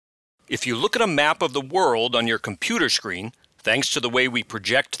If you look at a map of the world on your computer screen, thanks to the way we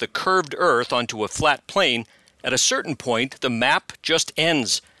project the curved Earth onto a flat plane, at a certain point the map just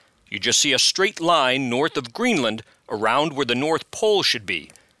ends. You just see a straight line north of Greenland around where the North Pole should be,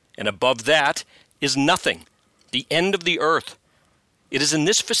 and above that is nothing, the end of the Earth. It is in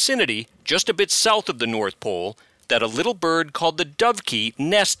this vicinity, just a bit south of the North Pole, that a little bird called the dovekey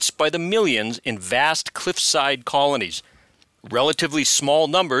nests by the millions in vast cliffside colonies. Relatively small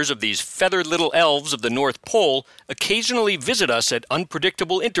numbers of these feathered little elves of the North Pole occasionally visit us at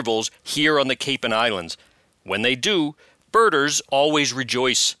unpredictable intervals here on the Cape and Islands. When they do, birders always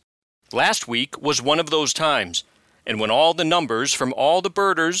rejoice. Last week was one of those times, and when all the numbers from all the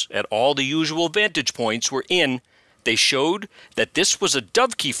birders at all the usual vantage points were in, they showed that this was a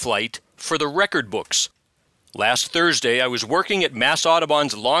dovekey flight for the record books. Last Thursday, I was working at Mass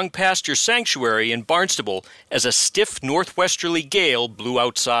Audubon's Long Pasture Sanctuary in Barnstable as a stiff northwesterly gale blew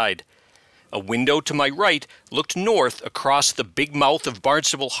outside. A window to my right looked north across the big mouth of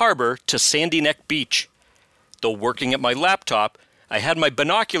Barnstable Harbor to Sandy Neck Beach. Though working at my laptop, I had my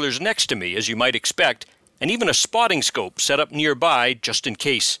binoculars next to me, as you might expect, and even a spotting scope set up nearby just in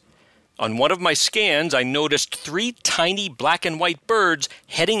case. On one of my scans, I noticed 3 tiny black and white birds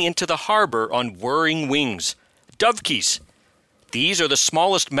heading into the harbor on whirring wings. Dovekeys. These are the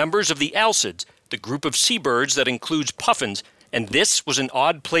smallest members of the alcids, the group of seabirds that includes puffins, and this was an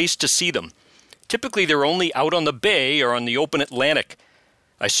odd place to see them. Typically they're only out on the bay or on the open Atlantic.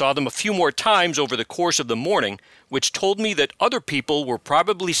 I saw them a few more times over the course of the morning, which told me that other people were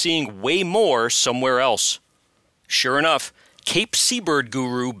probably seeing way more somewhere else. Sure enough, Cape seabird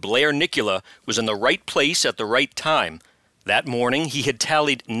guru Blair Nicola was in the right place at the right time. That morning, he had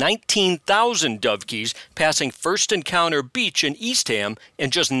tallied 19,000 dovekeys passing First Encounter Beach in Eastham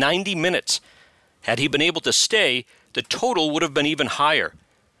in just 90 minutes. Had he been able to stay, the total would have been even higher.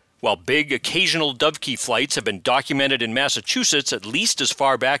 While big, occasional dovekey flights have been documented in Massachusetts at least as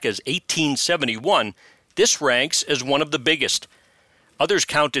far back as 1871, this ranks as one of the biggest. Others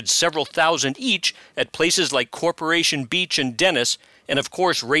counted several thousand each at places like Corporation Beach in Dennis and, of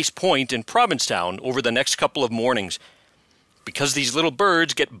course, Race Point in Provincetown over the next couple of mornings. Because these little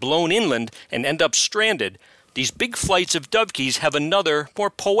birds get blown inland and end up stranded, these big flights of dovekeys have another, more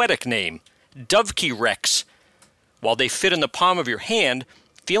poetic name, dovekey wrecks. While they fit in the palm of your hand,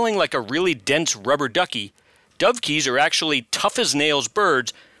 feeling like a really dense rubber ducky, dovekeys are actually tough-as-nails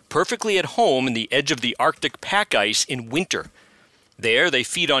birds perfectly at home in the edge of the Arctic pack ice in winter. There they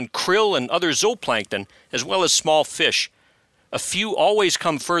feed on krill and other zooplankton, as well as small fish. A few always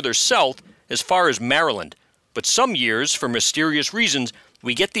come further south, as far as Maryland. But some years, for mysterious reasons,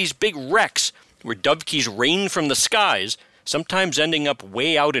 we get these big wrecks where dovekeys rain from the skies, sometimes ending up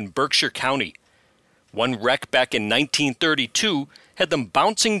way out in Berkshire County. One wreck back in 1932 had them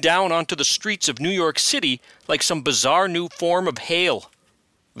bouncing down onto the streets of New York City like some bizarre new form of hail.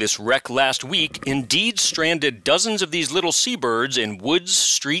 This wreck last week indeed stranded dozens of these little seabirds in woods,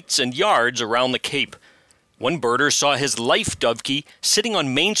 streets, and yards around the Cape. One birder saw his life dovekey sitting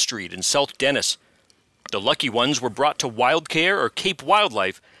on Main Street in South Dennis. The lucky ones were brought to WildCare or Cape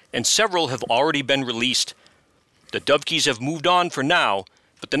Wildlife, and several have already been released. The dovekeys have moved on for now,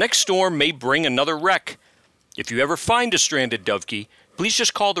 but the next storm may bring another wreck. If you ever find a stranded dovekey, please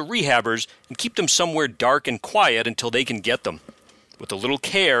just call the rehabbers and keep them somewhere dark and quiet until they can get them. With a little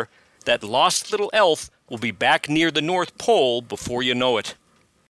care, that lost little elf will be back near the North Pole before you know it.